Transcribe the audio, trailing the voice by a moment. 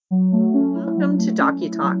Welcome to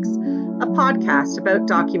Docu Talks, a podcast about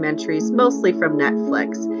documentaries mostly from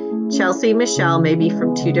Netflix. Chelsea and Michelle may be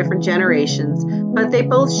from two different generations, but they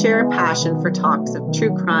both share a passion for talks of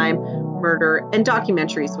true crime, murder, and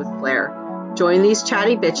documentaries with flair. Join these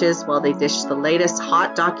chatty bitches while they dish the latest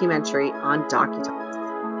hot documentary on Docu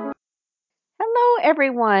Talks. Hello,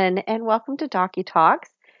 everyone, and welcome to Docu Talks.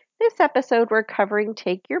 This episode, we're covering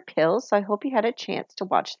Take Your Pills, so I hope you had a chance to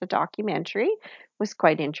watch the documentary. It was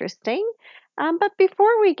quite interesting. But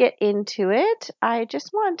before we get into it, I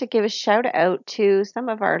just wanted to give a shout out to some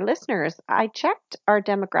of our listeners. I checked our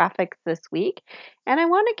demographics this week, and I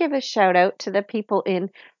want to give a shout out to the people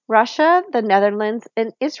in Russia, the Netherlands,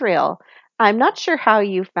 and Israel. I'm not sure how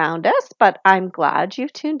you found us, but I'm glad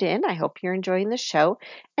you've tuned in. I hope you're enjoying the show.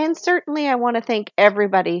 And certainly, I want to thank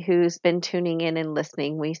everybody who's been tuning in and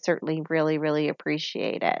listening. We certainly really, really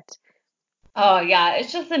appreciate it. Oh, yeah.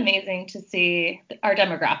 It's just amazing to see our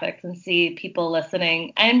demographics and see people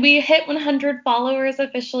listening. And we hit 100 followers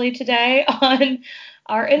officially today on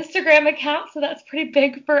our Instagram account. So that's pretty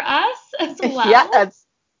big for us as well. Yeah, that's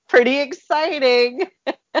pretty exciting.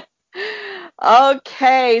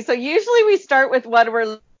 Okay, so usually we start with what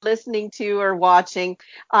we're listening to or watching,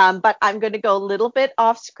 but I'm going to go a little bit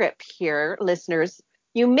off script here, listeners.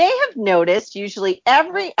 You may have noticed usually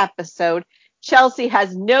every episode, Chelsea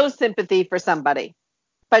has no sympathy for somebody,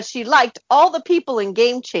 but she liked all the people in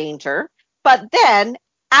Game Changer. But then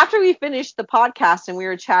after we finished the podcast and we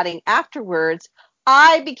were chatting afterwards,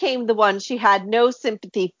 I became the one she had no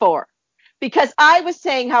sympathy for because I was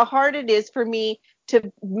saying how hard it is for me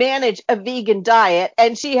to manage a vegan diet,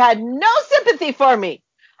 and she had no sympathy for me.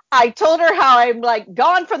 I told her how I'm like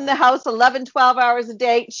gone from the house 11, 12 hours a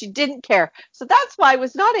day. She didn't care. So that's why I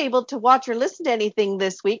was not able to watch or listen to anything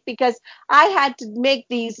this week because I had to make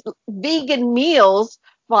these vegan meals.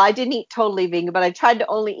 Well, I didn't eat totally vegan, but I tried to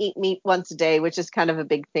only eat meat once a day, which is kind of a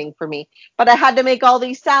big thing for me. But I had to make all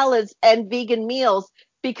these salads and vegan meals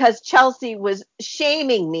because Chelsea was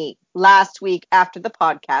shaming me last week after the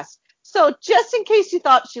podcast. So just in case you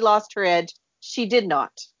thought she lost her edge, she did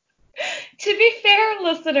not. To be fair,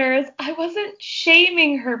 listeners, I wasn't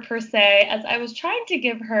shaming her per se, as I was trying to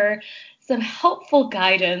give her some helpful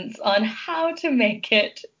guidance on how to make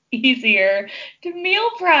it easier to meal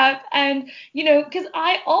prep. And, because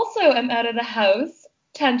I also am out of the house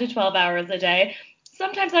 10 to 12 hours a day.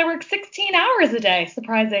 Sometimes I work 16 hours a day.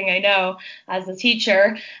 Surprising, I know, as a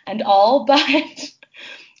teacher and all, but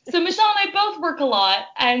so Michelle and I both work a lot,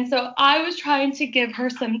 and so I was trying to give her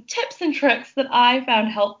some tips and tricks that I found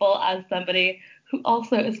helpful as somebody who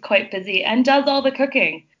also is quite busy and does all the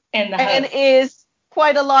cooking in the house. And is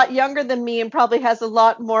quite a lot younger than me and probably has a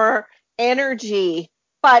lot more energy.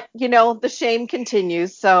 But, the shame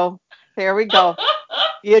continues. So there we go.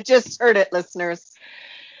 You just heard it, listeners.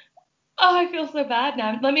 Oh, I feel so bad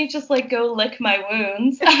now. Let me just go lick my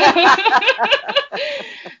wounds.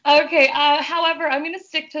 Okay. However, I'm going to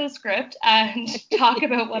stick to the script and talk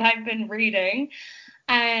about what I've been reading.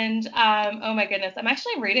 And oh my goodness, I'm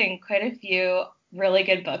actually reading quite a few really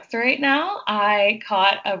good books right now. I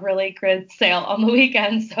caught a really good sale on the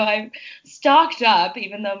weekend, so I've stocked up,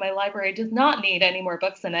 even though my library does not need any more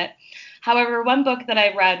books in it. However, one book that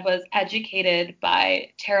I read was Educated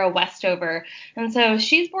by Tara Westover. And so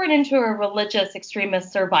she's born into a religious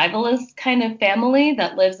extremist survivalist kind of family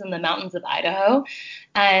that lives in the mountains of Idaho.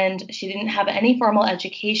 And she didn't have any formal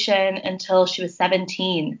education until she was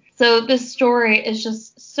 17. So this story is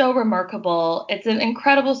just so remarkable. It's an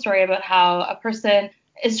incredible story about how a person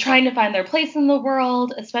is trying to find their place in the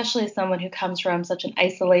world, especially someone who comes from such an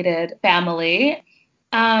isolated family.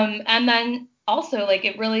 And then also,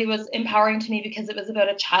 it really was empowering to me because it was about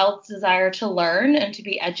a child's desire to learn and to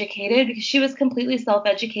be educated, because she was completely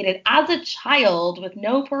self-educated as a child with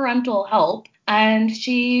no parental help. And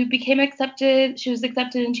she was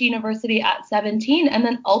accepted into university at 17 and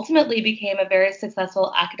then ultimately became a very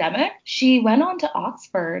successful academic. She went on to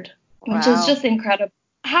Oxford, which is just incredible.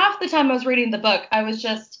 Half the time I was reading the book, I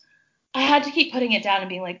had to keep putting it down and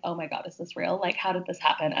being like, oh my God, is this real? How did this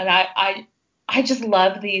happen? And I just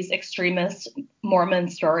love these extremist Mormon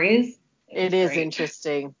stories. It is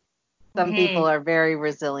interesting. Some people are very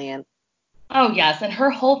resilient. Oh, yes. And her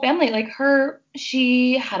whole family,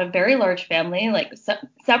 she had a very large family,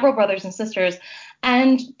 several brothers and sisters.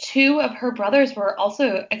 And two of her brothers were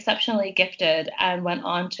also exceptionally gifted and went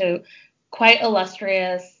on to quite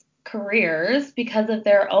illustrious careers because of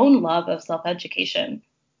their own love of self-education.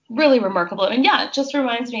 Really remarkable. And yeah, it just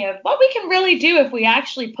reminds me of what we can really do if we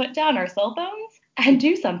actually put down our cell phones and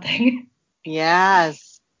do something.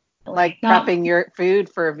 Yes. Like prepping your food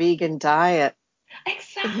for a vegan diet.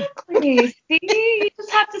 Exactly. See, you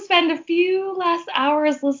just have to spend a few less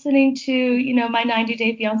hours listening to, my 90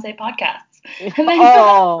 Day Fiancé podcasts. And then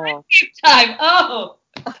Oh, time. Oh,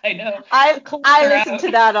 I know. I listen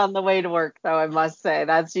to that on the way to work, though, I must say.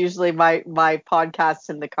 That's usually my podcast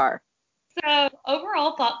in the car. So,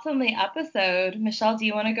 overall thoughts on the episode. Michelle, do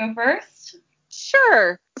you want to go first?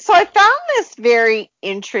 Sure. So I found this very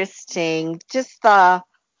interesting, just the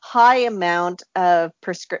high amount of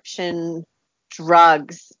prescription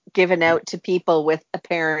drugs given out to people with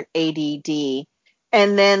apparent ADD,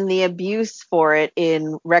 and then the abuse for it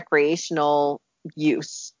in recreational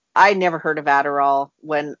use. I never heard of Adderall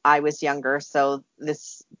when I was younger, so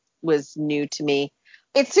this was new to me.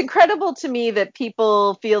 It's incredible to me that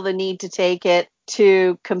people feel the need to take it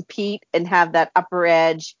to compete and have that upper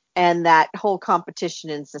edge and that whole competition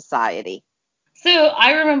in society. So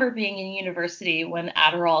I remember being in university when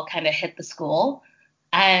Adderall kind of hit the school.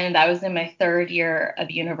 And I was in my third year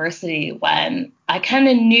of university when I kind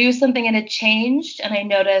of knew something had changed. And I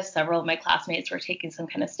noticed several of my classmates were taking some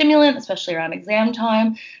kind of stimulant, especially around exam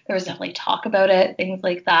time. There was definitely talk about it, things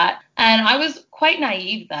like that. And I was quite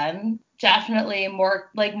naive then. Definitely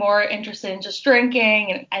more interested in just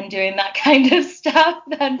drinking and doing that kind of stuff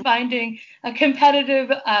than finding a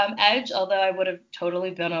competitive edge. Although I would have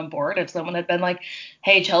totally been on board if someone had been like,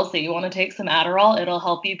 "Hey, Chelsea, you want to take some Adderall? It'll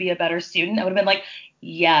help you be a better student." I would have been like,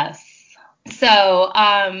 yes. So,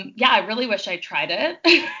 I really wish I tried it.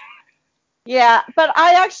 Yeah, but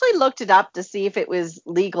I actually looked it up to see if it was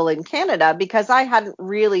legal in Canada because I hadn't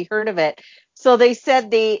really heard of it. So they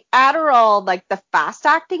said the Adderall, like the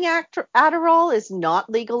fast-acting Adderall, is not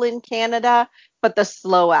legal in Canada, but the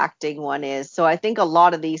slow-acting one is. So I think a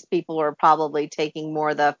lot of these people are probably taking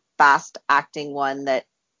more the fast-acting one that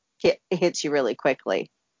hits you really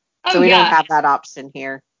quickly. Oh, so we don't yeah. have that option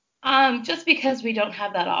here. Just because we don't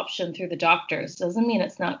have that option through the doctors doesn't mean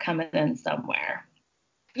it's not coming in somewhere.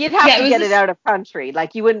 You'd have to get it out of country.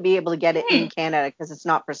 Like you wouldn't be able to get it in Canada because it's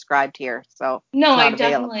not prescribed here. So no, I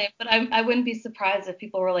definitely, but I wouldn't be surprised if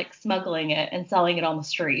people were like smuggling it and selling it on the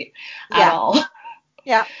street at all.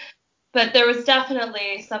 Yeah. But there was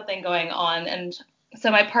definitely something going on. And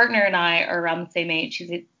so my partner and I are around the same age.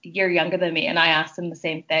 He's a year younger than me. And I asked him the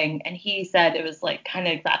same thing. And he said it was like kind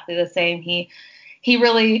of exactly the same. He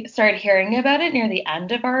really started hearing about it near the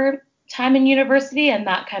end of our time in university. And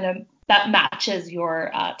that matches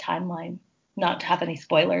your timeline, not to have any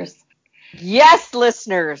spoilers. Yes,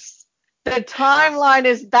 listeners. The timeline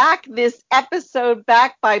is back. This episode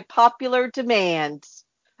back by popular demand.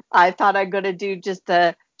 I thought I'm going to do just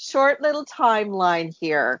a short little timeline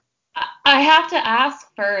here. I have to ask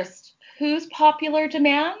first, who's popular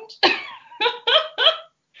demand?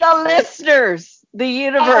 The listeners, the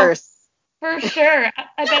universe. Oh, for sure.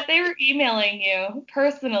 I bet they were emailing you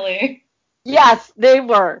personally. Yes, they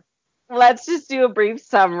were. Let's just do a brief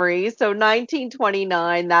summary. So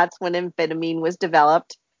 1929, that's when amphetamine was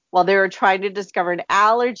developed while they were trying to discover an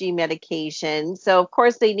allergy medication. So of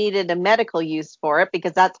course they needed a medical use for it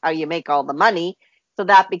because that's how you make all the money. So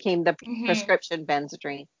that became the prescription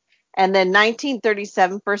Benzedrine. And then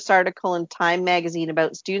 1937, first article in Time magazine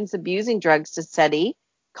about students abusing drugs to study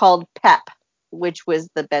called PEP, which was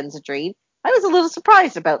the Benzedrine. I was a little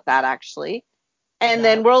surprised about that actually. And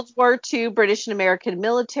then World War II, British and American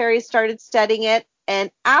military started studying it.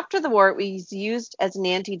 And after the war, it was used as an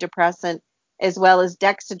antidepressant as well as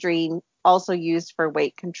Dexedrine, also used for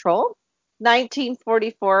weight control.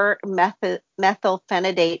 1944,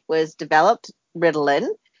 methylphenidate was developed, Ritalin,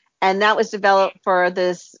 and that was developed for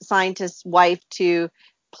this scientist's wife to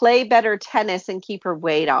play better tennis and keep her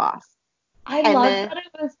weight off. I love that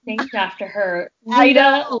it was named after her,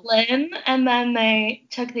 Rita Lynn, and then they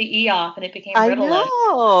took the E off and it became Ritalin. I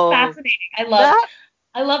know. Fascinating.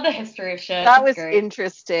 I love the history of shit. That was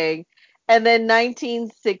interesting. And then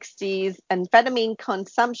 1960s, amphetamine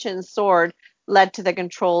consumption soared, led to the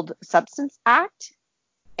Controlled Substance Act.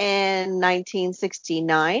 In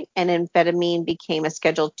 1969, and amphetamine became a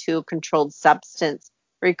Schedule II controlled substance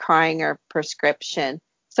requiring a prescription.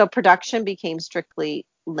 So production became strictly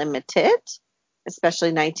limited, especially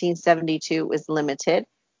 1972 was limited.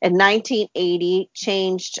 In 1980,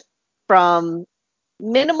 changed from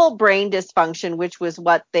minimal brain dysfunction, which was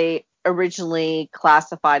what they originally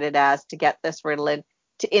classified it as to get this Ritalin,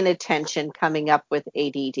 to inattention coming up with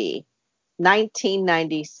ADD.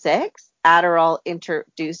 1996, Adderall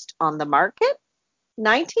introduced on the market.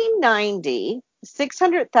 1990,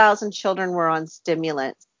 600,000 children were on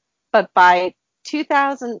stimulants, but by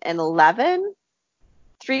 2011,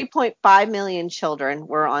 3.5 million children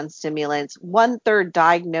were on stimulants, 1/3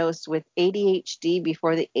 diagnosed with ADHD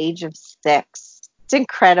before the age of 6. It's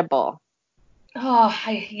incredible. Oh,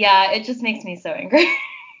 it just makes me so angry.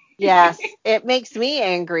 Yes, it makes me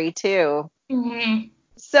angry too. Mm-hmm.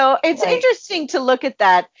 So it's Right. interesting to look at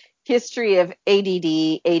that history of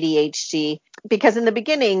ADD, ADHD, because in the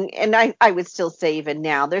beginning, and I would still say even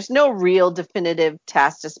now, there's no real definitive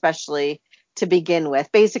test, especially to begin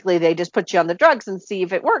with. Basically, they just put you on the drugs and see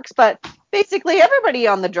if it works. But basically, everybody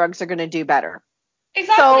on the drugs are going to do better.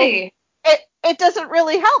 So Exactly. it doesn't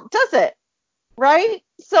really help, does it? Right?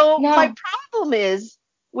 So my No. problem is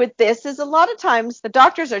with this is a lot of times the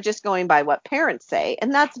doctors are just going by what parents say,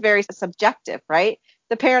 and that's very subjective, right?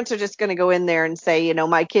 The parents are just going to go in there and say,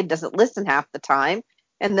 my kid doesn't listen half the time,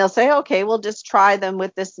 and they'll say, okay, we'll just try them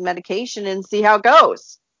with this medication and see how it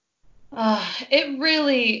goes.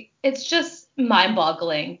 It's just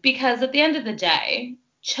mind-boggling because at the end of the day,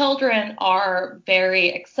 children are very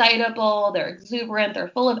excitable, they're exuberant, they're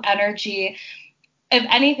full of energy. If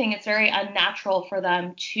anything, it's very unnatural for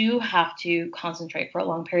them to have to concentrate for a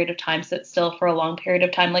long period of time, sit still for a long period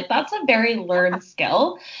of time. Like, that's a very learned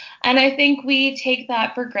skill. And I think we take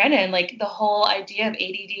that for granted. Like, the whole idea of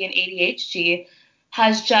ADD and ADHD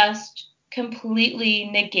has just completely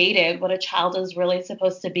negated what a child is really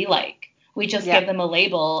supposed to be like. We just Yeah. give them a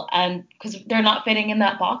label, and because they're not fitting in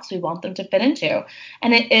that box we want them to fit into.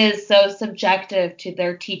 And it is so subjective to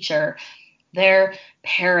their teacher, their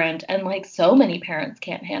parent, and like so many parents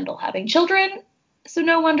can't handle having children. So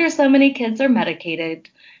no wonder so many kids are medicated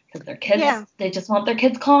because their kids, Yeah. they just want their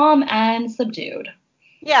kids calm and subdued.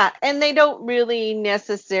 Yeah, and they don't really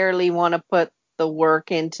necessarily want to put the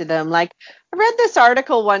work into them. Like, I read this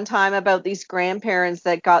article one time about these grandparents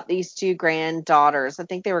that got these two granddaughters. I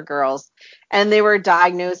think they were girls, and they were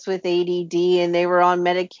diagnosed with ADD and they were on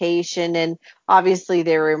medication. And obviously,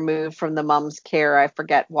 they were removed from the mom's care. I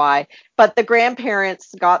forget why. But the grandparents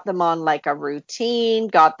got them on like a routine,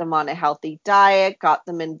 got them on a healthy diet, got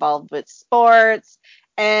them involved with sports,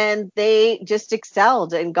 and they just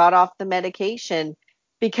excelled and got off the medication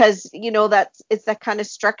because that's it's that kind of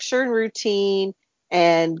structure and routine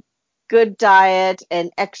and good diet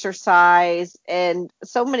and exercise. And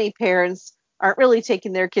so many parents aren't really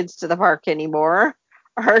taking their kids to the park anymore,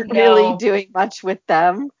 aren't really No. doing much with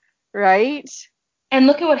them, right? And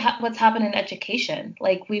look at what's happened in education.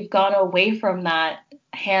 Like, we've gone away from that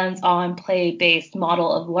hands-on play-based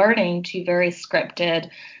model of learning to very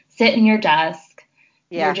scripted, sit in your desk.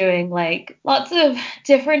 You're Yeah. doing like lots of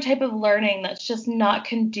different type of learning that's just not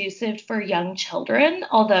conducive for young children.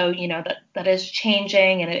 Although, that is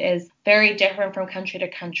changing and it is very different from country to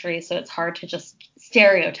country. So it's hard to just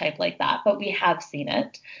stereotype like that, but we have seen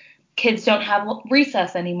it. Kids don't have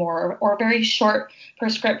recess anymore, or very short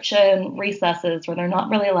prescription recesses where they're not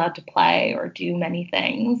really allowed to play or do many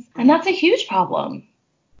things. And that's a huge problem.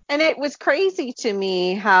 And it was crazy to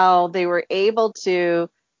me how they were able to,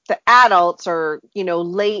 the adults or,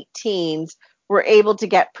 late teens were able to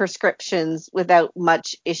get prescriptions without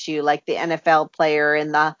much issue, like the NFL player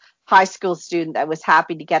and the high school student that was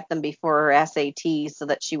happy to get them before her SAT so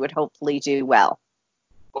that she would hopefully do well.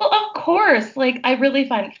 Well, of course. Like, I really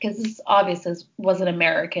find, because this obviously was an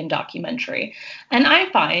American documentary, and I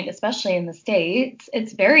find, especially in the States,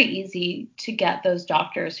 it's very easy to get those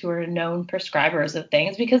doctors who are known prescribers of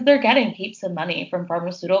things because they're getting heaps of money from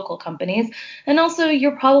pharmaceutical companies. And also,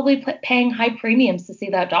 you're probably paying high premiums to see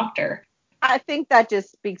that doctor. I think that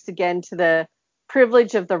just speaks again to the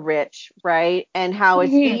privilege of the rich, right? And how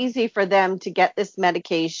it's Mm-hmm. easy for them to get this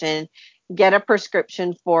medication, get a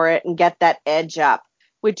prescription for it, and get that edge up,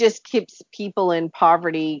 which just keeps people in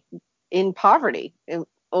poverty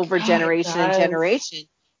over Oh, it generation and does. generation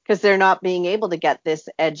because they're not being able to get this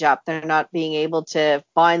edge up. They're not being able to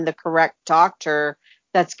find the correct doctor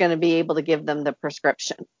that's going to be able to give them the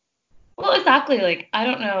prescription. Well, exactly. Like, I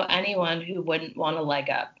don't know anyone who wouldn't want a leg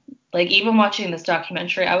up. Like, even watching this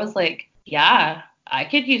documentary, I was like, yeah, I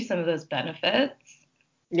could use some of those benefits.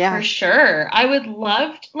 For Yeah. sure. I would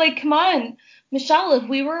love to, like, come on, Michelle, if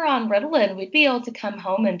we were on Ritalin, we'd be able to come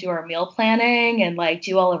home and do our meal planning and like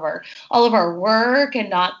do all of our work and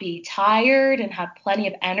not be tired and have plenty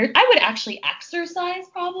of energy. I would actually exercise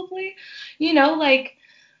probably. Like,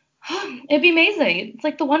 it'd be amazing. It's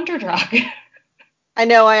like the wonder drug. I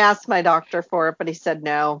know I asked my doctor for it, but he said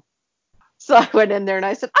no. So I went in there and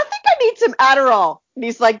I said, I think I need some Adderall. And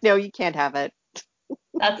he's like, no, you can't have it.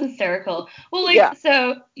 That's hysterical. Well, Yeah. like,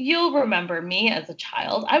 so you'll remember me as a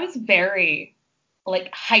child. I was very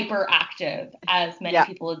like hyperactive, as many Yeah.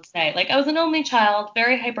 people would say. Like, I was an only child,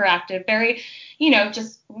 very hyperactive, very,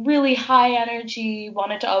 just really high energy,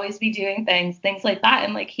 wanted to always be doing things like that.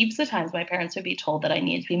 And like heaps of times my parents would be told that I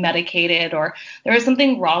needed to be medicated or there was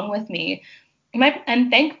something wrong with me. And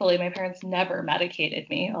thankfully, my parents never medicated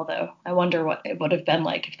me, although I wonder what it would have been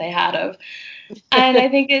like if they had of. And I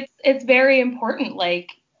think it's very important,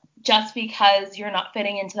 like, just because you're not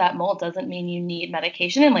fitting into that mold doesn't mean you need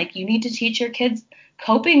medication. And like, you need to teach your kids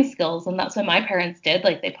coping skills. And that's what my parents did.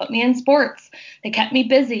 Like, they put me in sports, they kept me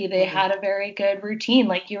busy, they had a very good routine,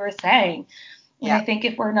 like you were saying. And I think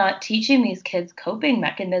if we're not teaching these kids coping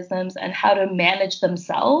mechanisms and how to manage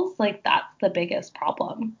themselves, like, that's the biggest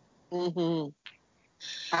problem. Mm-hmm.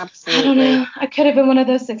 I don't Absolutely. know. I could have been one of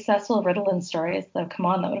those successful Ritalin stories, though. Come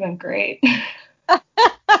on, that would have been great.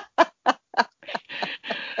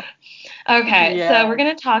 Okay, so Yeah. we're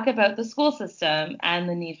going to talk about the school system and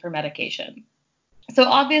the need for medication. So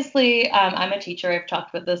obviously, I'm a teacher. I've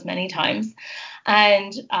talked about this many times,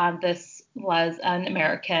 and this was an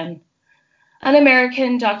American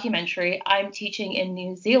documentary. I'm teaching in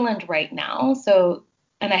New Zealand right now, so,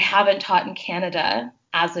 and I haven't taught in Canada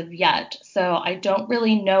as of yet, so I don't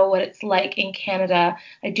really know what it's like in Canada.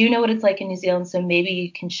 I do know what it's like in New Zealand, so maybe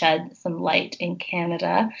you can shed some light in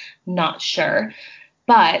Canada. Not sure.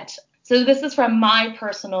 But so this is from my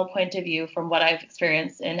personal point of view from what I've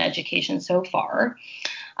experienced in education so far.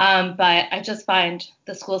 But I just find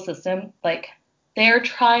the school system, like, they're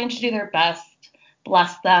trying to do their best.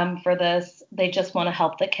 Bless them for this. They just want to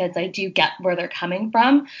help the kids. I do get where they're coming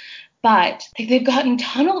from. But they've gotten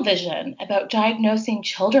tunnel vision about diagnosing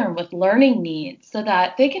children with learning needs so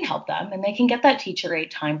that they can help them and they can get that teacher aid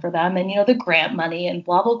time for them and, the grant money and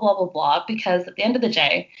blah, blah, blah, blah, blah. Because at the end of the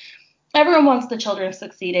day, everyone wants the children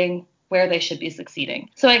succeeding where they should be succeeding.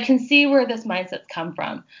 So I can see where this mindset's come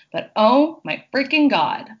from. But oh my freaking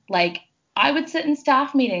God, like, I would sit in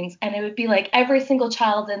staff meetings and it would be like every single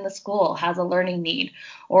child in the school has a learning need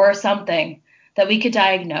or something that we could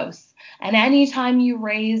diagnose. And anytime you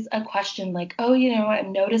raise a question like, oh,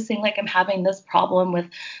 I'm noticing like I'm having this problem with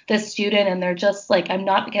this student and they're just like, I'm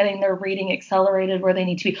not getting their reading accelerated where they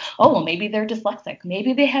need to be. Oh, well, maybe they're dyslexic.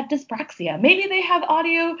 Maybe they have dyspraxia. Maybe they have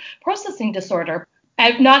audio processing disorder.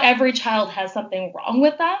 Not every child has something wrong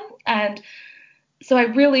with them. And so I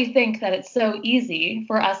really think that it's so easy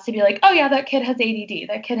for us to be like, oh, yeah, that kid has ADD.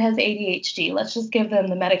 That kid has ADHD. Let's just give them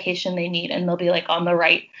the medication they need and they'll be like on the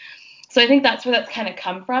right. So I think that's where that's kind of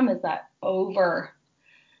come from, is that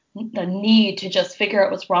the need to just figure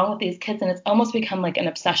out what's wrong with these kids. And it's almost become like an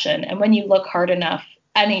obsession. And when you look hard enough,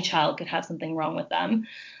 any child could have something wrong with them.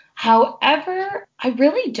 However, I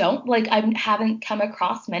really don't I haven't come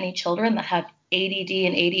across many children that have ADD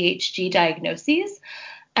and ADHD diagnoses.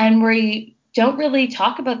 And we don't really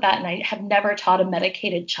talk about that. And I have never taught a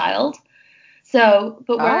medicated child. So,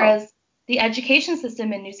 but Oh. whereas the education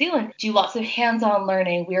system in New Zealand do lots of hands-on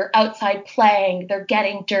learning. We are outside playing. They're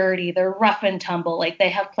getting dirty. They're rough and tumble. Like, they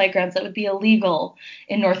have playgrounds that would be illegal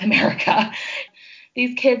in North America.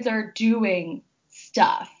 These kids are doing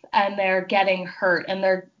stuff and they're getting hurt and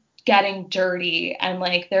they're getting dirty and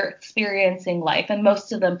like they're experiencing life. And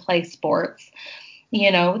most of them play sports,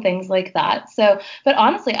 things like that. So, but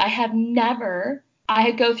honestly,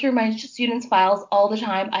 I go through my students' files all the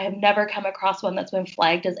time. I have never come across one that's been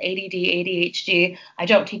flagged as ADD, ADHD. I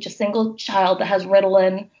don't teach a single child that has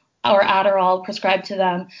Ritalin or Adderall prescribed to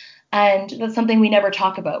them. And that's something we never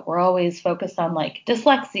talk about. We're always focused on like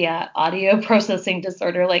dyslexia, audio processing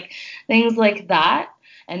disorder, like things like that.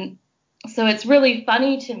 And so it's really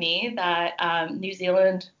funny to me that New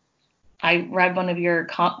Zealand, I read one of your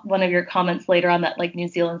comments later on that like New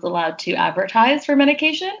Zealand's allowed to advertise for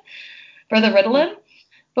medication for the Ritalin.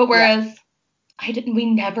 But whereas we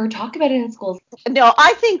never talk about it in schools. No,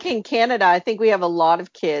 I think in Canada, I think we have a lot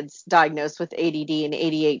of kids diagnosed with ADD and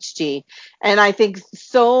ADHD. And I think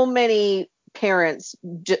so many parents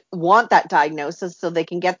want that diagnosis so they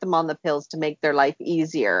can get them on the pills to make their life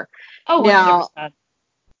easier. Oh, Now, 100%.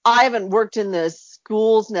 I haven't worked in the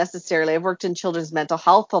schools necessarily. I've worked in children's mental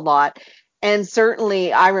health a lot. And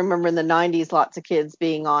certainly I remember in the 90s, lots of kids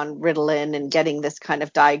being on Ritalin and getting this kind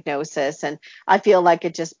of diagnosis. And I feel like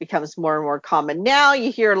it just becomes more and more common. Now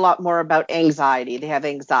you hear a lot more about anxiety. They have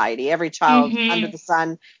anxiety. Every child under the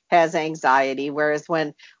sun has anxiety. Whereas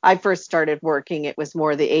when I first started working, it was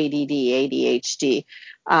more the ADD, ADHD.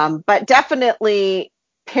 But definitely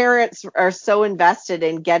parents are so invested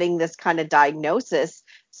in getting this kind of diagnosis.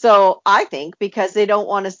 So I think because they don't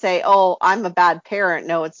want to say, oh, I'm a bad parent.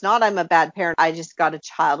 No, it's not I'm a bad parent. I just got a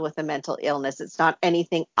child with a mental illness. It's not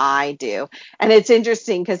anything I do. And it's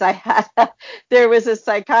interesting because there was a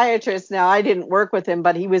psychiatrist. Now, I didn't work with him,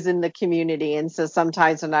 but he was in the community. And so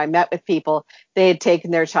sometimes when I met with people, they had taken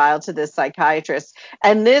their child to this psychiatrist.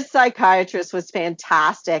 And this psychiatrist was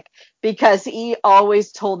fantastic because he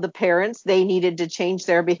always told the parents they needed to change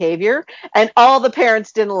their behavior. And all the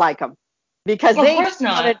parents didn't like him. because Of course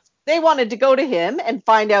not. they wanted to go to him and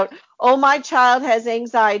find out, oh, my child has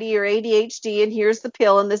anxiety or ADHD, and here's the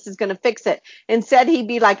pill, and this is going to fix it. Instead, he'd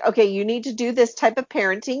be like, okay, you need to do this type of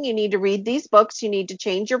parenting. You need to read these books. You need to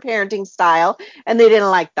change your parenting style. And they didn't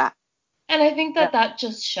like that. And I think that that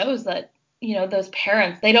just shows that, those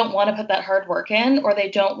parents, they don't want to put that hard work in, or they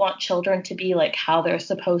don't want children to be like how they're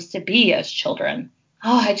supposed to be as children.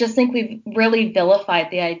 Oh, I just think we've really vilified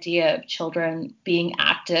the idea of children being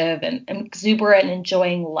active and exuberant and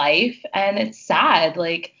enjoying life. And it's sad,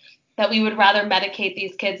 like, that we would rather medicate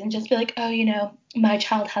these kids and just be like, oh, my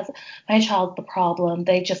child's the problem.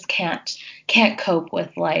 They just can't cope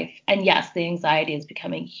with life. And yes, the anxiety is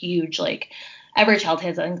becoming huge. Like, every child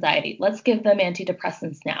has anxiety. Let's give them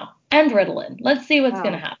antidepressants now and Ritalin. Let's see what's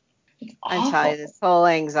going to happen. It's I'm telling you, awful. this whole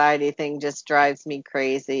anxiety thing just drives me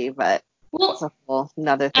crazy, but it's a whole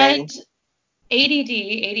another thing. And ADD,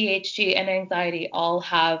 ADHD, and anxiety all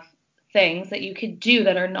have things that you could do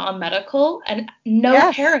that are non-medical, and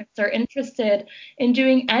no parents are interested in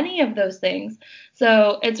doing any of those things.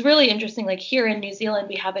 So it's really interesting. Like, here in New Zealand,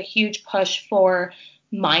 we have a huge push for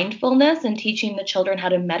mindfulness and teaching the children how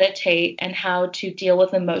to meditate and how to deal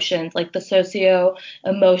with emotions, like the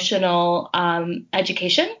socio-emotional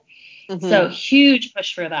education. Mm-hmm. So huge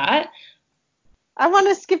push for that. I want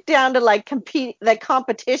to skip down to like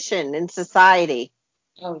competition in society.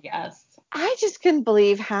 Oh, yes. I just couldn't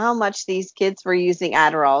believe how much these kids were using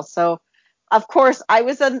Adderall. So, of course, I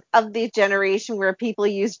was of the generation where people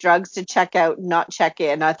use drugs to check out, not check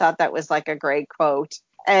in. I thought that was like a great quote.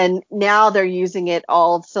 And now they're using it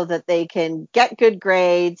all so that they can get good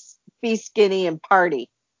grades, be skinny, and party.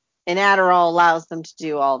 And Adderall allows them to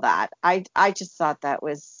do all that. I just thought that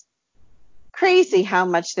was crazy how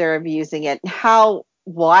much they're abusing it and how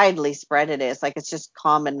widely spread it is. Like, it's just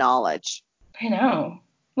common knowledge. I know.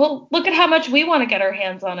 Well, look at how much we want to get our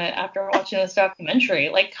hands on it after watching this documentary.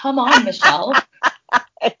 Like, come on, Michelle.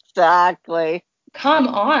 Exactly. Come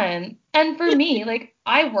on. And for me, like,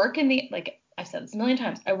 like I've said this a million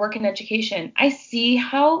times, I work in education. I see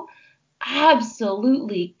how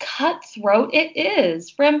absolutely cutthroat it is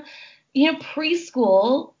from,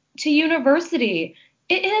 preschool to university.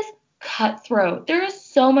 It is cutthroat. There is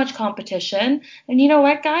so much competition. And you know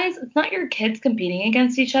what, guys? It's not your kids competing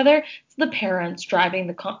against each other. It's the parents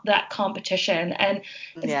driving that competition. And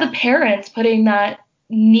it's the parents putting that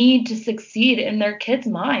need to succeed in their kids'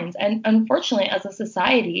 minds. And unfortunately, as a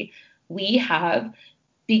society, we have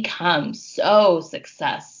become so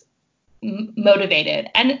success motivated,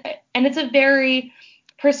 and it's a very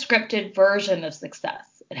prescripted version of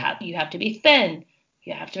success. You have to be thin,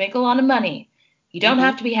 you have to make a lot of money, you don't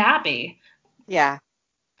have to be happy. Yeah.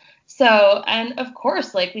 So, and of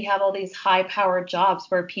course, like, we have all these high powered jobs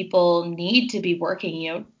where people need to be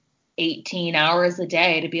working 18 hours a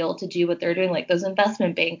day to be able to do what they're doing, like those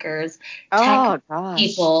investment bankers, tech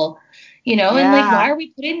people, and like, why are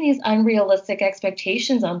we putting these unrealistic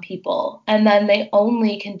expectations on people? And then they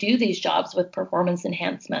only can do these jobs with performance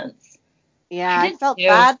enhancements. Yeah, I felt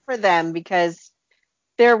bad for them because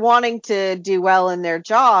they're wanting to do well in their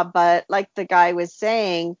job, but like the guy was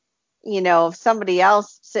saying, if somebody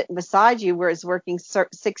else sitting beside you is working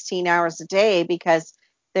 16 hours a day because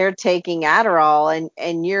they're taking Adderall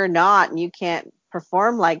and you're not, and you can't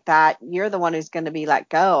perform like that, you're the one who's going to be let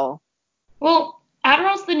go. Well,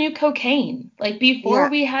 Adderall's the new cocaine. Like, before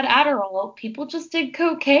we had Adderall, people just did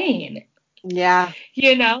cocaine. Yeah.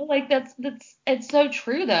 Like, that's it's so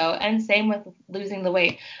true though. And same with losing the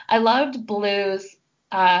weight. I loved Blue's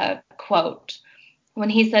quote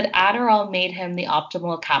when he said Adderall made him the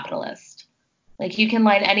optimal capitalist. Like, you can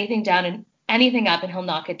line anything down and anything up and he'll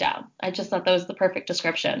knock it down. I just thought that was the perfect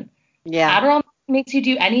description. Yeah. Adderall makes you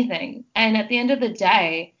do anything. And at the end of the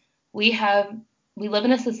day, we live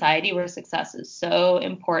in a society where success is so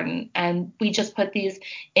important, and we just put these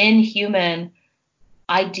inhuman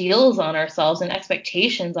ideals on ourselves and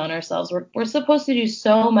expectations on ourselves. We're supposed to do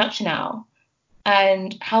so much now.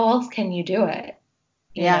 And how else can you do it?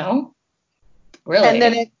 You know?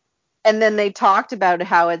 Really. And then they talked about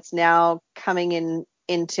how it's now coming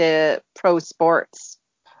into pro sports.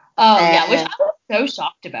 Oh, yeah, which I was so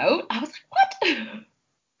shocked about. I was like, what?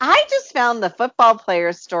 I just found the football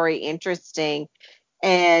player's story interesting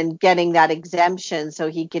and getting that exemption so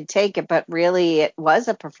he could take it, but really it was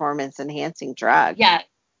a performance enhancing drug. Yeah.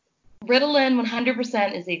 Ritalin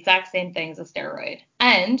 100% is the exact same thing as a steroid.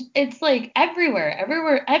 And it's like everywhere,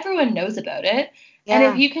 everyone knows about it. Yeah.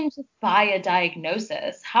 And if you can just buy a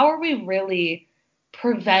diagnosis, how are we really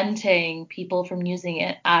preventing people from using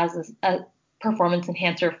it as a performance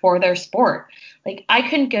enhancer for their sport? Like, I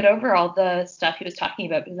couldn't get over all the stuff he was talking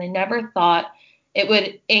about because I never thought it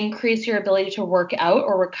would increase your ability to work out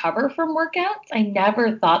or recover from workouts. I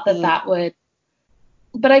never thought that that would.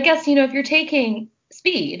 But I guess, if you're taking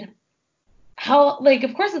speed,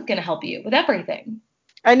 of course it's going to help you with everything.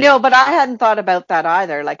 I know, but I hadn't thought about that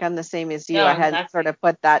either. Like, I'm the same as you. No, I hadn't sort of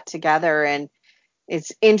put that together. And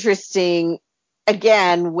it's interesting,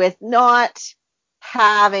 again, with not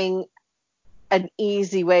having an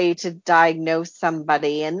easy way to diagnose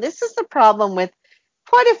somebody. And this is the problem with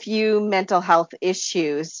quite a few mental health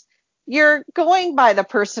issues. You're going by the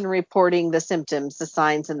person reporting the symptoms, the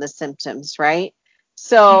signs and the symptoms, right?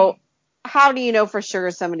 So how do you know for sure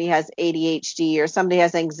somebody has ADHD or somebody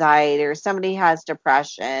has anxiety or somebody has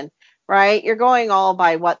depression, right? You're going all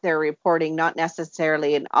by what they're reporting, not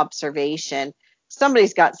necessarily an observation.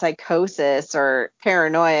 Somebody's got psychosis or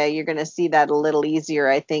paranoia, you're going to see that a little easier,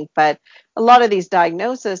 I think. But a lot of these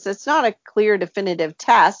diagnoses, it's not a clear definitive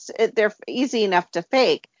test. They're easy enough to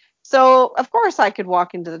fake. So, of course, I could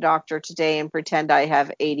walk into the doctor today and pretend I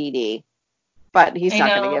have ADD, but he's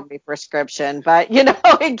not going to give me prescription. But,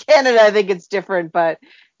 in Canada, I think it's different. But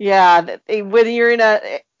yeah, when you're in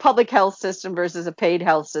a public health system versus a paid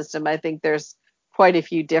health system, I think there's quite a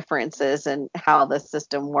few differences in how the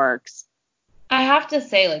system works. I have to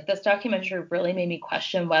say, this documentary really made me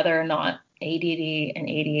question whether or not ADD and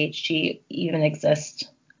ADHD even exist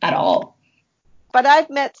at all. But I've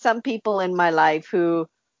met some people in my life who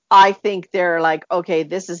I think they're like, okay,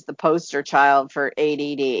 this is the poster child for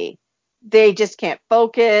ADD. They just can't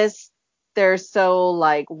focus. They're so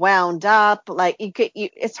wound up.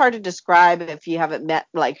 It's hard to describe if you haven't met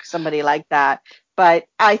somebody like that. But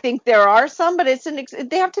I think there are some, but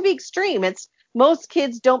they have to be extreme. Most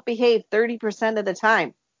kids don't behave 30% of the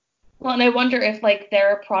time. Well, and I wonder if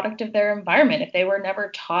they're a product of their environment, if they were never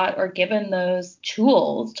taught or given those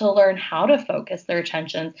tools to learn how to focus their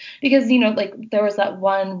attention. Because, there was that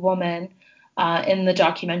one woman in the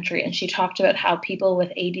documentary, and she talked about how people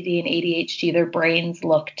with ADD and ADHD, their brains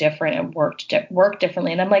look different and work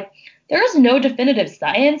differently. And I'm like, there is no definitive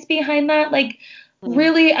science behind that.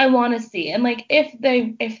 Really, I want to see. And if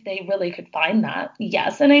they really could find that,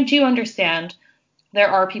 yes. And I do understand there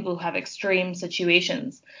are people who have extreme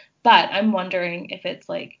situations, but I'm wondering if it's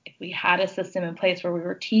if we had a system in place where we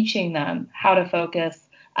were teaching them how to focus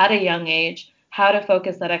at a young age, how to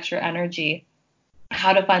focus that extra energy,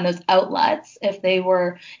 how to find those outlets, if they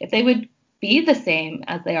would be the same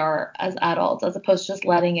as they are as adults, as opposed to just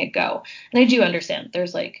letting it go. And I do understand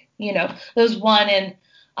there's those 1 in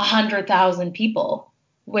 100,000 people,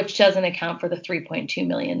 which doesn't account for the 3.2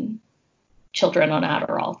 million children on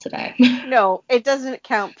Adderall today. No, it doesn't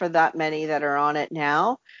account for that many that are on it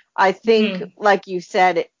now. I think, like you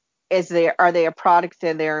said, are they a product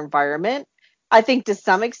of their environment? I think to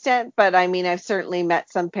some extent, but I mean, I've certainly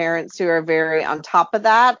met some parents who are very on top of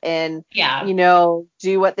that and,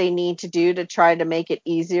 do what they need to do to try to make it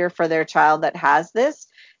easier for their child that has this,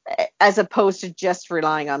 as opposed to just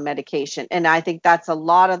relying on medication. And I think that's a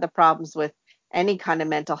lot of the problems with any kind of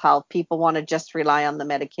mental health. People want to just rely on the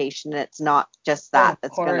medication. And it's not just that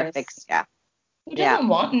that's going to fix you. Who doesn't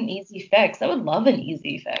want an easy fix? I would love an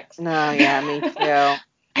easy fix. No, yeah, me too.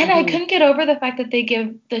 And I couldn't get over the fact that they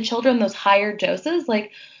give the children those higher doses,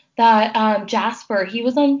 that Jasper, he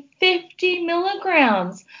was on 50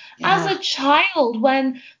 milligrams as a child,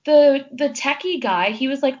 when the techie guy, he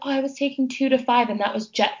was like, oh, I was taking 2 to 5, and that was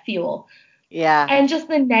jet fuel. Yeah. And just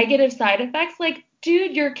the negative side effects,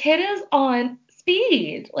 dude, your kid is on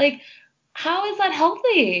speed. How is that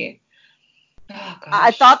healthy? Oh, gosh.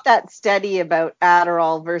 I thought that study about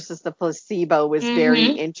Adderall versus the placebo was very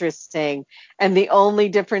interesting. And the only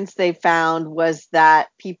difference they found was that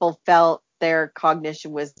people felt their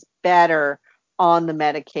cognition was better on the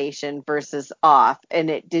medication versus off. And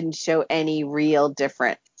it didn't show any real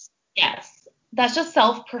difference. Yes. That's just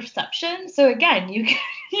self-perception. So again, you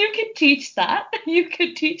could teach that. You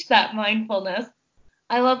could teach that mindfulness.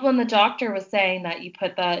 I love when the doctor was saying that you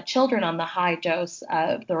put the children on the high dose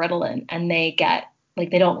of the Ritalin and they get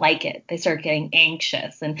they don't like it. They start getting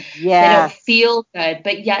anxious and they don't feel good.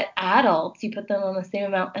 But yet adults, you put them on the same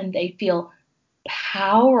amount and they feel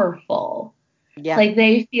powerful. Yeah.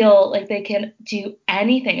 They feel like they can do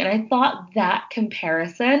anything. And I thought that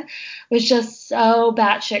comparison was just so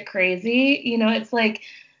batshit crazy. It's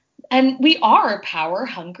and we are power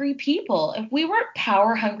hungry people. If we weren't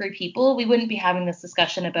power hungry people, we wouldn't be having this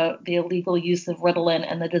discussion about the illegal use of Ritalin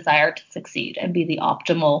and the desire to succeed and be the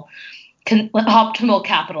optimal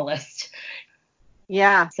capitalist.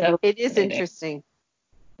 Yeah. So it is interesting.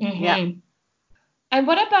 Yeah. And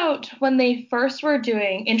what about when they first were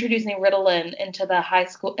introducing Ritalin into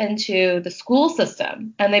the school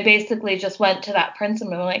system, and they basically just went to that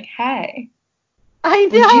principal and were like, hey, I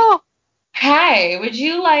know. Hey, would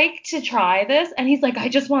you like to try this? And he's like, I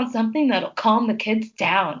just want something that'll calm the kids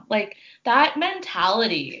down. Like that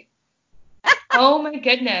mentality. Oh my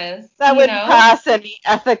goodness. That You would know? pass any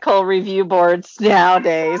ethical review boards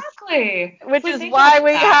nowadays, Exactly. which So I is think that's why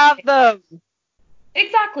we that. have them.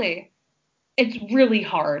 Exactly. It's really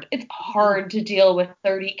hard. It's hard to deal with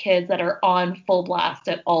 30 kids that are on full blast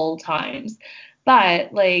at all times.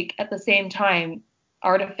 But like at the same time,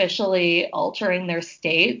 artificially altering their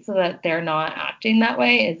state so that they're not acting that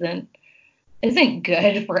way isn't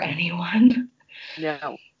good for anyone.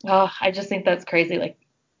 No. Oh, I just think that's crazy. Like,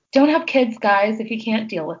 don't have kids, guys. If you can't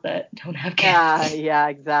deal with it, don't have Yeah, kids. yeah,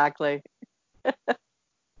 exactly.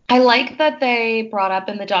 I like that they brought up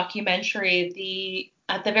in the documentary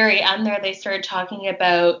at the very end there they started talking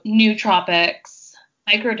about nootropics,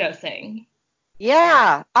 microdosing.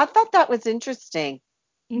 Yeah, I thought that was interesting.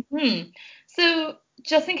 So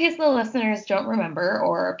just in case the listeners don't remember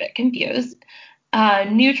or are a bit confused,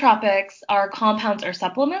 nootropics are compounds or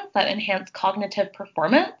supplements that enhance cognitive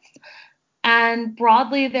performance. And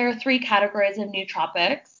broadly, there are three categories of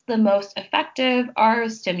nootropics. The most effective are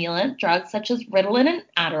stimulant drugs such as Ritalin and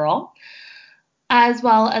Adderall, as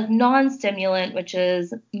well as non-stimulant, which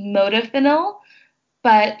is modafinil.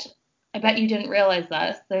 But I bet you didn't realize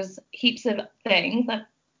this. There's heaps of things that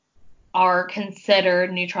are considered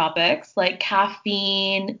nootropics like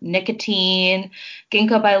caffeine, nicotine,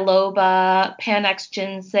 ginkgo biloba, Panax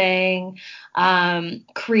ginseng,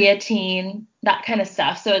 creatine, that kind of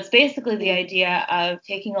stuff. So it's basically the idea of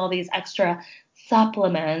taking all these extra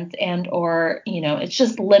supplements and or, it's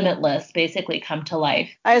just limitless basically come to life.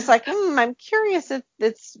 I was like, I'm curious if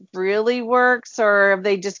this really works or if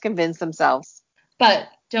they just convince themselves. But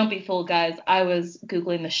don't be fooled, guys. I was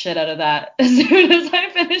Googling the shit out of that as soon as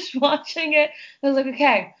I finished watching it. I was like,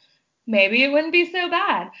 okay, maybe it wouldn't be so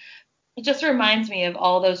bad. It just reminds me of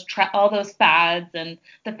all those fads and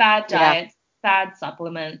the fad Yeah. diets, fad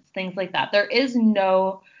supplements, things like that. There is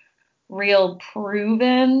no real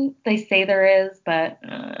proven. They say there is, but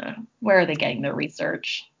where are they getting their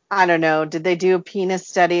research? I don't know. Did they do a penis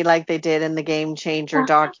study like they did in the Game Changer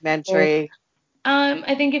documentary?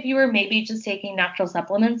 I think if you were maybe just taking natural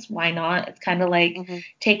supplements, why not? It's kind of like Mm-hmm.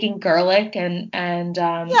 taking garlic and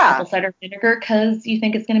Yeah. apple cider vinegar because you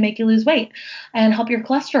think it's going to make you lose weight and help your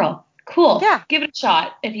cholesterol. Cool. Yeah. Give it a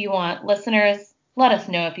shot if you want. Listeners, let us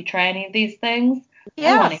know if you try any of these things.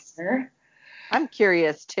 I want to Yes. hear. I'm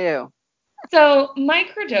curious too. So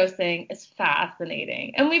microdosing is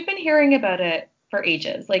fascinating, and we've been hearing about it for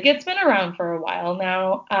ages. Like it's been around for a while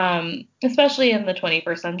now, especially in the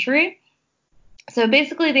 21st century. So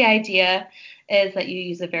basically, the idea is that you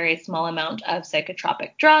use a very small amount of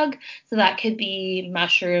psychotropic drug. So that could be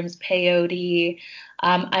mushrooms, peyote,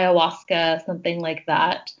 ayahuasca, something like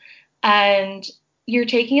that. And you're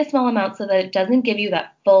taking a small amount so that it doesn't give you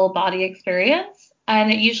that full body experience.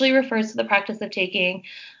 And it usually refers to the practice of taking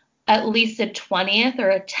at least a 20th or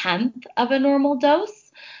a 10th of a normal dose.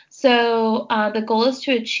 So the goal is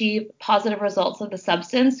to achieve positive results of the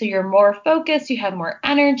substance. So you're more focused, you have more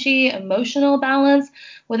energy, emotional balance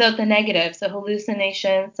without the negative. So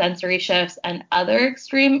hallucinations, sensory shifts, and other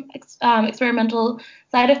extreme experimental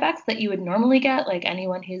side effects that you would normally get. Like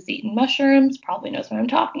anyone who's eaten mushrooms probably knows what I'm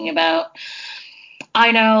talking about.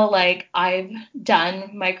 I know, like I've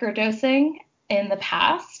done microdosing in the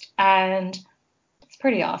past, and it's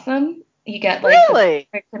pretty awesome. You get like the Really?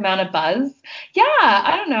 perfect amount of buzz. Yeah,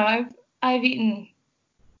 I don't know.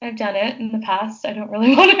 I've done it in the past. I don't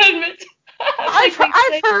really want to admit. I've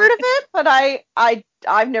heard of it, but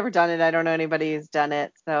I've never done it. I don't know anybody who's done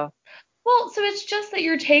it. So Well, so it's just that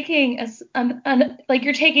you're taking like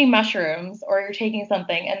you're taking mushrooms or you're taking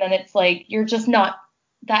something, and then it's like you're just not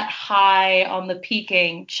that high on the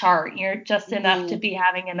peaking chart. You're just enough to be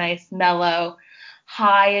having a nice mellow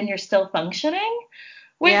high, and you're still functioning,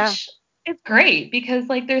 which is great because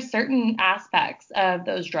like there's certain aspects of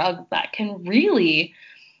those drugs that can really,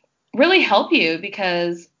 really help you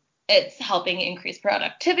because it's helping increase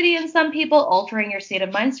productivity in some people, altering your state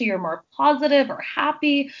of mind so you're more positive or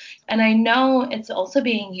happy. And I know it's also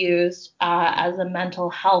being used as a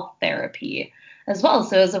mental health therapy as well.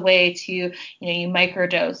 So as a way to, you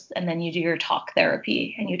microdose and then you do your talk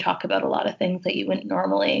therapy and you talk about a lot of things that you wouldn't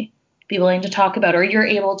normally be willing to talk about, or you're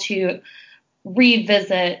able to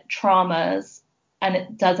revisit traumas and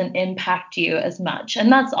it doesn't impact you as much.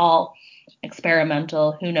 And that's all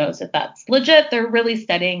experimental. Who knows if that's legit? They're really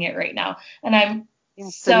studying it right now. And I'm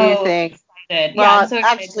it's a new so thing. excited. Well, Yeah, I'm so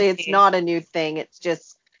excited actually, to it's see. not a new thing. It's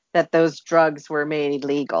just that those drugs were made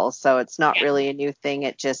legal. So it's not Yeah. really a new thing.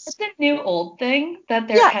 It It's just, a new old thing that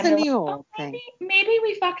they're yeah, it's a kind of like, new oh, old thing. maybe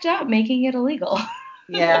we fucked up making it illegal.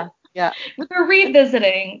 Yeah. Yeah. We're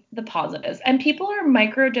revisiting the positives, and people are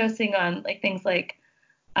microdosing on like things like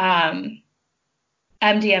um,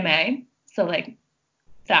 MDMA, so like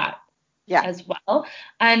that Yeah. as well.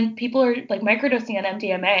 And people are like microdosing on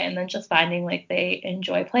MDMA and then just finding like they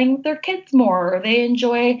enjoy playing with their kids more, or they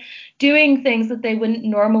enjoy doing things that they wouldn't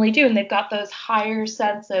normally do. And they've got those higher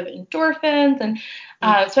sense of endorphins, and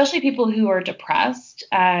especially people who are depressed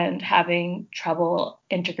and having trouble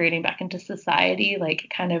integrating back into society, like it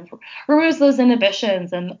kind of removes those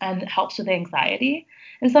inhibitions and helps with anxiety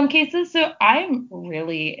in some cases. So I'm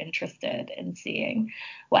really interested in seeing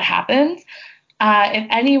what happens. If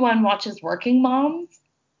anyone watches Working Moms,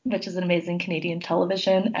 which is an amazing Canadian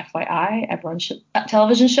television, FYI, everyone should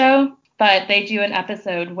television show, but they do an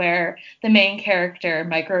episode where the main character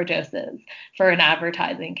microdoses for an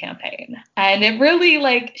advertising campaign, and it really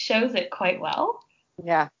like shows it quite well.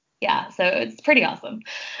 Yeah. Yeah, so it's pretty awesome.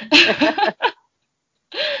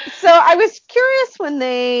 So I was curious when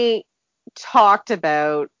they talked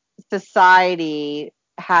about society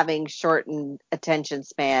having shortened attention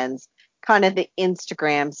spans, kind of the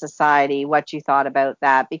Instagram society, what you thought about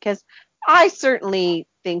that, because I certainly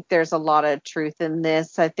think there's a lot of truth in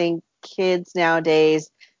this. I think kids nowadays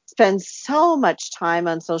spend so much time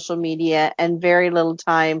on social media and very little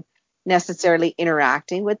time necessarily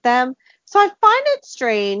interacting with them. So I find it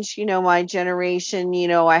strange, my generation,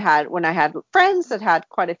 when I had friends that had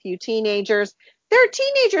quite a few teenagers, their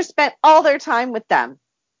teenagers spent all their time with them,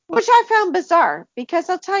 which I found bizarre because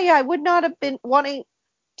I'll tell you, I would not have been wanting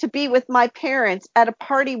to be with my parents at a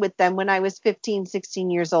party with them when I was 15, 16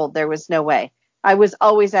 years old. There was no way. I was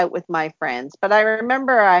always out with my friends. But I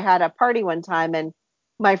remember I had a party one time and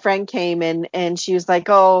my friend came in and she was like,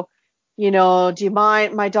 oh, do you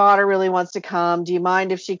mind? My daughter really wants to come. Do you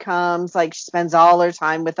mind if she comes? Like, she spends all her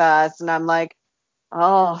time with us. And I'm like,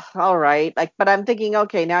 oh, all right. Like, but I'm thinking,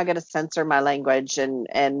 okay, now I got to censor my language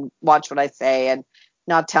and watch what I say and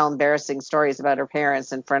not tell embarrassing stories about her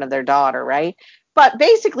parents in front of their daughter, right? But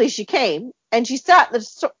basically, she came and she sat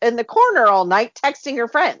in the corner all night texting her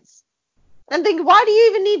friends. And thinking, why do you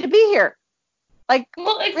even need to be here? Like,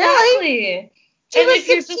 Well, really? exactly. She And was if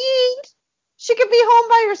you're just 16. She could be home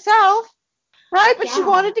by herself, right? But she yeah.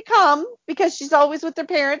 wanted to come because she's always with her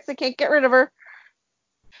parents. They can't get rid of her.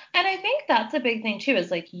 And I think that's a big thing too,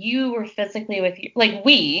 is like you were physically with you, like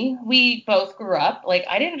we both grew up, like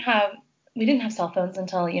we didn't have cell phones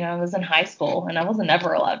until, I was in high school, and I wasn't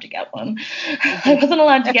ever allowed to get one. I Mm-hmm. wasn't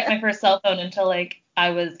allowed to get my first cell phone until like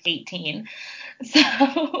I was 18.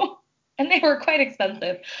 So, and they were quite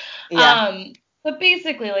expensive. Yeah. But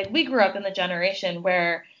basically like we grew up in the generation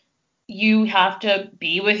where you have to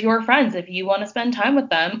be with your friends if you want to spend time with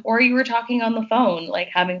them, or you were talking on the phone, like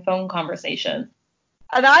having phone conversations.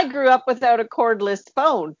 And I grew up without a cordless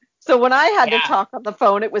phone. So when I had to Yeah. talk on the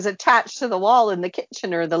phone, it was attached to the wall in the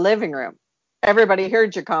kitchen or the living room. Everybody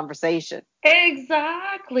heard your conversation.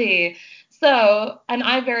 Exactly. So, and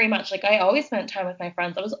I very much like I always spent time with my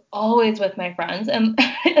friends. I was always with my friends, and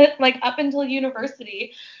like up until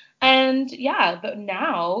university. And yeah, but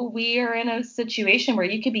now we are in a situation where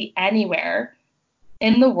you could be anywhere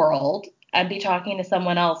in the world and be talking to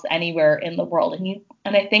someone else anywhere in the world.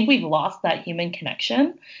 And I think we've lost that human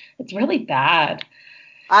connection. It's really bad.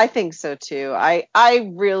 I think so too. I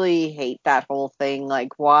really hate that whole thing.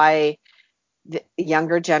 Like, why the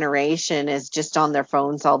younger generation is just on their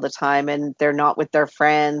phones all the time and they're not with their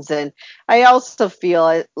friends. And I also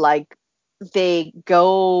feel like they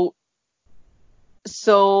go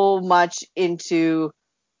so much into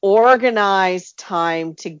organized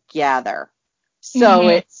time together. So Hmm.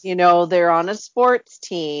 it's, they're on a sports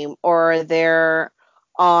team or they're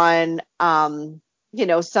on,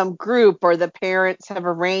 some group, or the parents have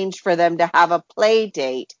arranged for them to have a play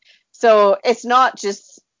date. So it's not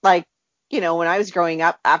just like, when I was growing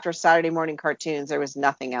up, after Saturday morning cartoons, there was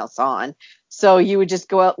nothing else on. So you would just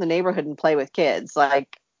go out in the neighborhood and play with kids.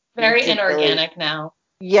 Like, you Very didn't really, inorganic now.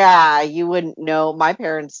 yeah, you wouldn't know. My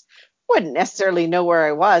parents wouldn't necessarily know where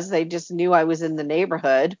I was. They just knew I was in the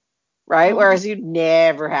neighborhood, right? Mhm. Whereas you'd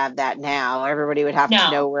never have that now. Everybody would have to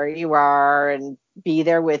know No. where you are and be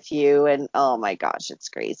there with you. And oh my gosh, it's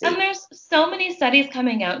And crazy. there's so many studies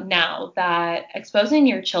coming out now that exposing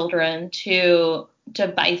your children to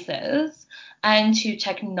devices and to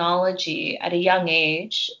technology at a young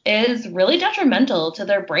age is really detrimental to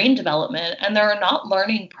their brain development. And they're not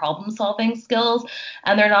learning problem solving skills,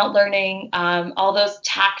 and they're not learning all those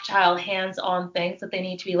tactile, hands on things that they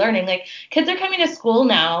need to be learning. Like kids are coming to school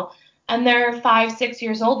now. and they're 5, 6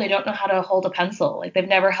 years old. They don't know how to hold a pencil. Like they've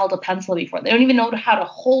never held a pencil before. They don't even know how to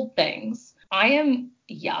hold things. I am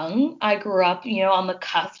young. I grew up, on the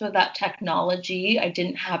cusp of that technology. I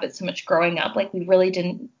didn't have it so much growing up. Like we really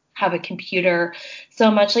didn't have a computer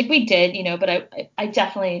so much like we did, but I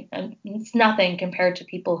definitely, it's nothing compared to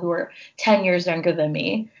people who are 10 years younger than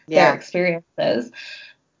me, their experiences.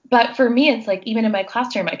 But for me, it's like even in my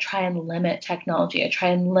classroom, I try and limit technology. I try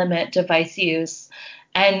and limit device use.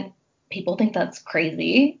 And people think that's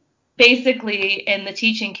crazy. Basically, in the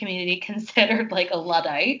teaching community, considered like a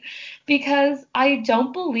Luddite because I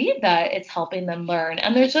don't believe that it's helping them learn.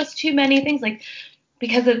 And there's just too many things like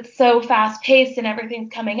because it's so fast paced and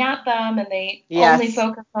everything's coming at them and they only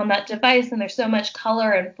focus on that device and there's so much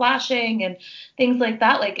color and flashing and things like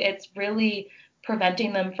that. Like it's really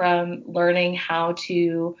preventing them from learning how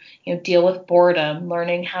to, deal with boredom,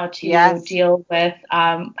 learning how to deal with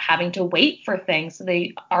having to wait for things. So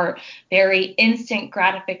they are very instant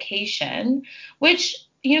gratification, which,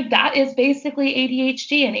 that is basically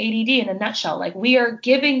ADHD and ADD in a nutshell. Like we are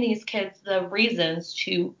giving these kids the reasons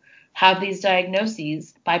to have these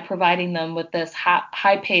diagnoses by providing them with this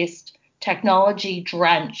high-paced,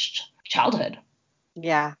 technology-drenched childhood.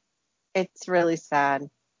 Yeah, it's really sad.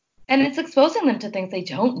 And it's exposing them to things they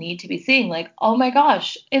don't need to be seeing. Like, oh my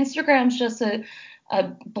gosh, Instagram's just a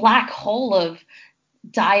black hole of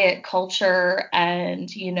diet culture and,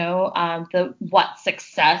 what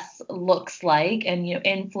success looks like and,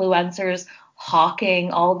 influencers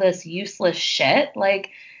hawking all this useless shit.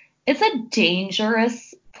 Like, it's a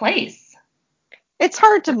dangerous place. It's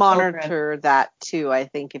hard to monitor that too, I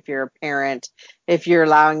think, if you're a parent, if you're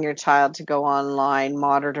allowing your child to go online,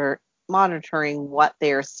 monitoring what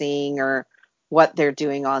they're seeing or what they're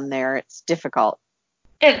doing on there. It's difficult.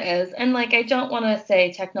 It is. And like, I don't want to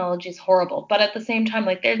say technology is horrible, but at the same time,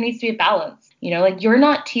 like, there needs to be a balance. Like, you're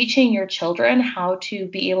not teaching your children how to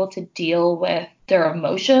be able to deal with their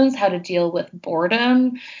emotions, how to deal with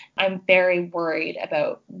boredom. I'm very worried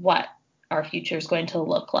about what our future is going to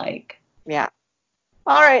look like. Yeah.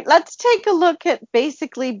 All right. Let's take a look at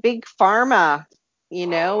basically big pharma,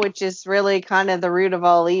 which is really kind of the root of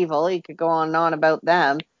all evil. You could go on and on about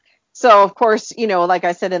them. So, of course, like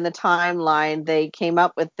I said in the timeline, they came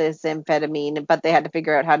up with this amphetamine, but they had to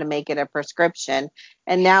figure out how to make it a prescription.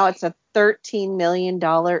 And now it's a $13 million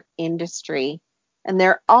industry. And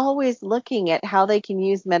they're always looking at how they can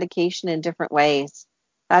use medication in different ways.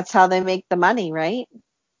 That's how they make the money, right?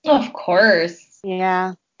 Of course.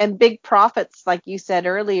 Yeah. And big profits, like you said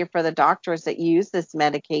earlier, for the doctors that use this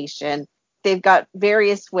medication. They've got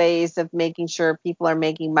various ways of making sure people are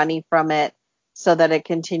making money from it so that it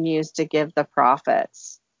continues to give the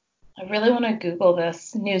profits. I really want to Google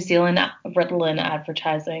this New Zealand Ritalin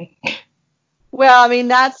advertising. Well, I mean,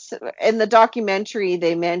 that's in the documentary,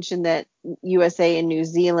 they mentioned that USA and New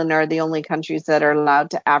Zealand are the only countries that are allowed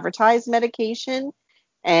to advertise medication,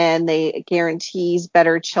 and they guarantees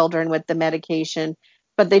better children with the medication,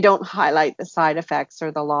 but they don't highlight the side effects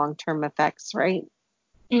or the long-term effects, right?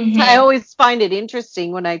 Mm-hmm. I always find it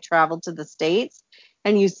interesting when I travel to the States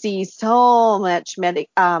and you see so much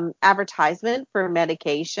advertisement for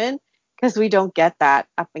medication because we don't get that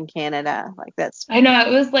up in Canada. Like that's. I know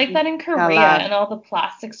it was like that in Korea and all the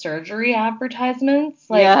plastic surgery advertisements,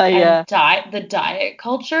 like and the diet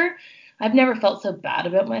culture. I've never felt so bad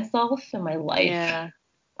about myself in my life. Yeah.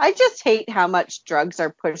 I just hate how much drugs are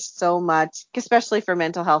pushed so much, especially for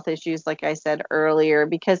mental health issues, like I said earlier,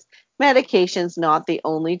 because medication's not the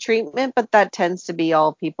only treatment, but that tends to be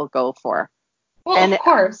all people go for. Well, and, of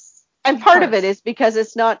course. And part of it is because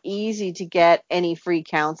it's not easy to get any free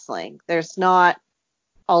counseling. There's not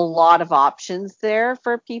a lot of options there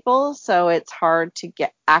for people, so it's hard to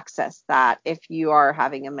access that if you are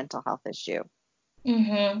having a mental health issue.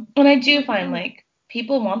 Mm-hmm. And I do find like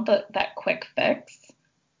people want that quick fix.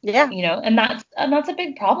 Yeah. And that's a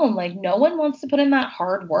big problem. Like no one wants to put in that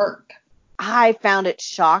hard work. I found it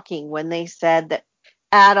shocking when they said that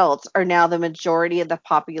adults are now the majority of the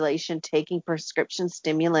population taking prescription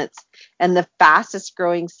stimulants and the fastest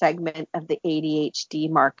growing segment of the ADHD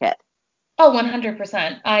market. Oh,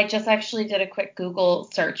 100%. I just actually did a quick Google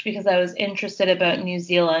search because I was interested about New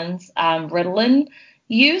Zealand's Ritalin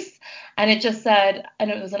use. And it just said,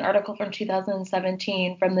 and it was an article from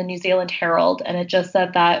 2017 from the New Zealand Herald, and it just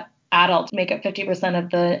said that adults make up 50% of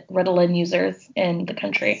the Ritalin users in the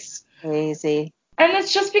country. That's crazy. And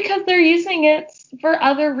it's just because they're using it for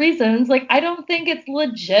other reasons. Like, I don't think it's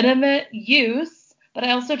legitimate use, but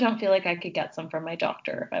I also don't feel like I could get some from my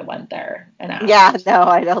doctor if I went there and asked. Yeah, no,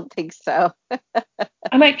 I don't think so.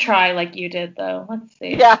 I might try like you did, though. Let's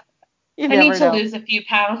see. Yeah. I need to lose a few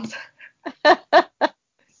pounds.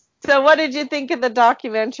 So what did you think of the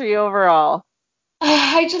documentary overall?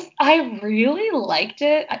 I really liked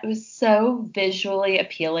it. It was so visually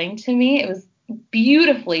appealing to me. It was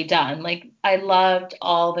beautifully done. Like, I loved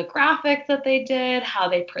all the graphics that they did, how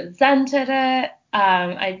they presented it.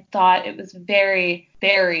 I thought it was very,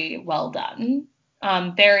 very well done.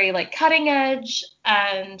 Very like cutting edge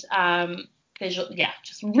and visual, yeah,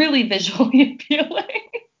 just really visually appealing.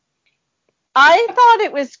 I thought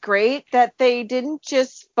it was great that they didn't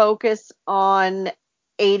just focus on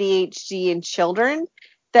ADHD in children,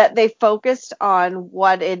 that they focused on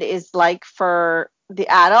what it is like for the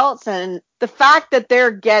adults and the fact that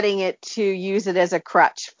they're getting it to use it as a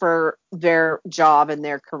crutch for their job and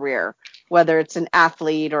their career, whether it's an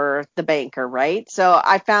athlete or the banker, right? So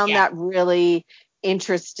I found Yeah. that really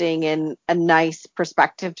interesting and a nice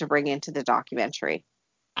perspective to bring into the documentary.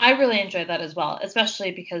 I really enjoyed that as well,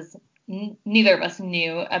 especially because neither of us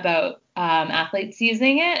knew about athletes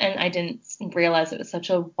using it, and I didn't realize it was such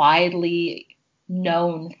a widely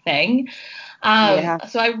known thing. Yeah.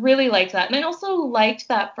 So I really liked that. And I also liked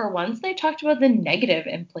that for once they talked about the negative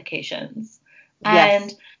implications.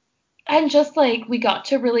 Yes. And just like we got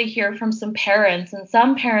to really hear from some parents, and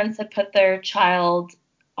some parents had put their child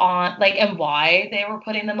on, like, and why they were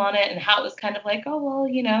putting them on it, and how it was kind of like, oh, well,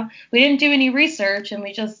 we didn't do any research and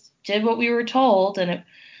we just did what we were told. And it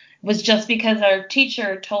was just because our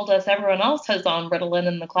teacher told us everyone else has on Ritalin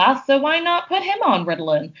in the class, so why not put him on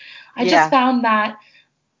Ritalin? I just Yeah. found that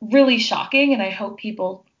really shocking, and I hope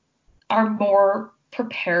people are more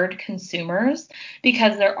prepared consumers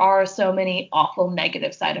because there are so many awful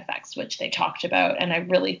negative side effects, which they talked about. And I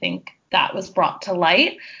really think that was brought to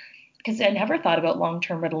light because I never thought about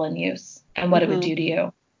long-term Ritalin use and what it would Hmm. do to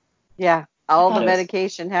you. Yeah. I All the thought it was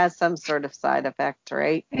medication has some sort of side effect,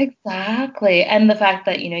 right? exactly. And the fact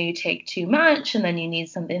that, you take too much and then you need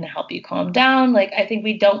something to help you calm down. Like, I think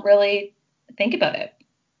we don't really think about it.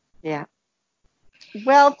 Yeah.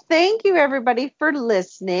 Well, thank you everybody for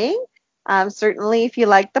listening. Certainly, if you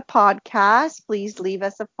like the podcast, please leave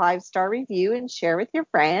us a 5-star review and share with your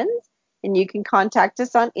friends. And you can contact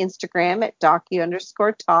us on Instagram at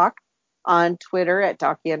docu_talk, on Twitter at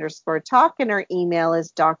docu_talk, and our email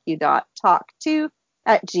is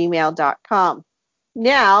docu.talk2@gmail.com.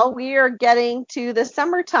 Now we are getting to the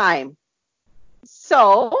summertime.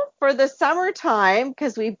 So for the summertime,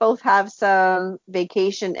 because we both have some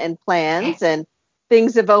vacation and plans and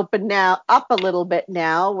things have opened now up a little bit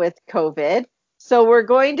now with COVID. So we're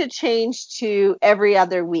going to change to every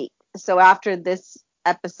other week. So after this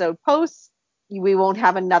episode posts, we won't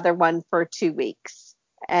have another one for 2 weeks.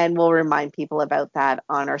 And we'll remind people about that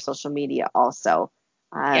on our social media also.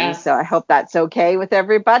 Yes. So I hope that's okay with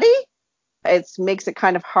everybody. It makes it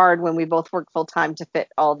kind of hard when we both work full time to fit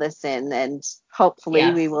all this in, and hopefully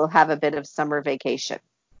we Yes. will have a bit of summer vacation.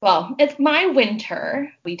 Well, it's my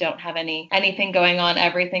winter. We don't have anything going on.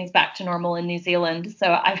 Everything's back to normal in New Zealand.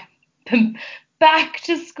 So I've been back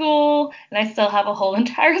to school and I still have a whole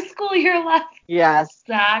entire school year left. Yes.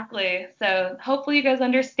 Exactly. So hopefully you guys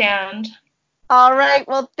understand. All right.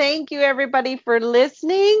 Well, thank you everybody for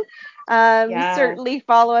listening. Yeah. Certainly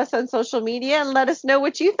follow us on social media and let us know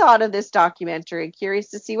what you thought of this documentary. Curious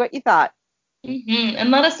to see what you thought. And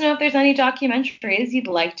let us know if there's any documentaries you'd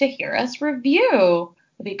like to hear us review.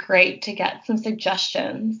 It'd be great to get some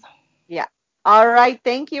suggestions. Yeah. All right.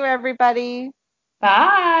 Thank you, everybody.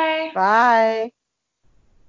 Bye. Bye.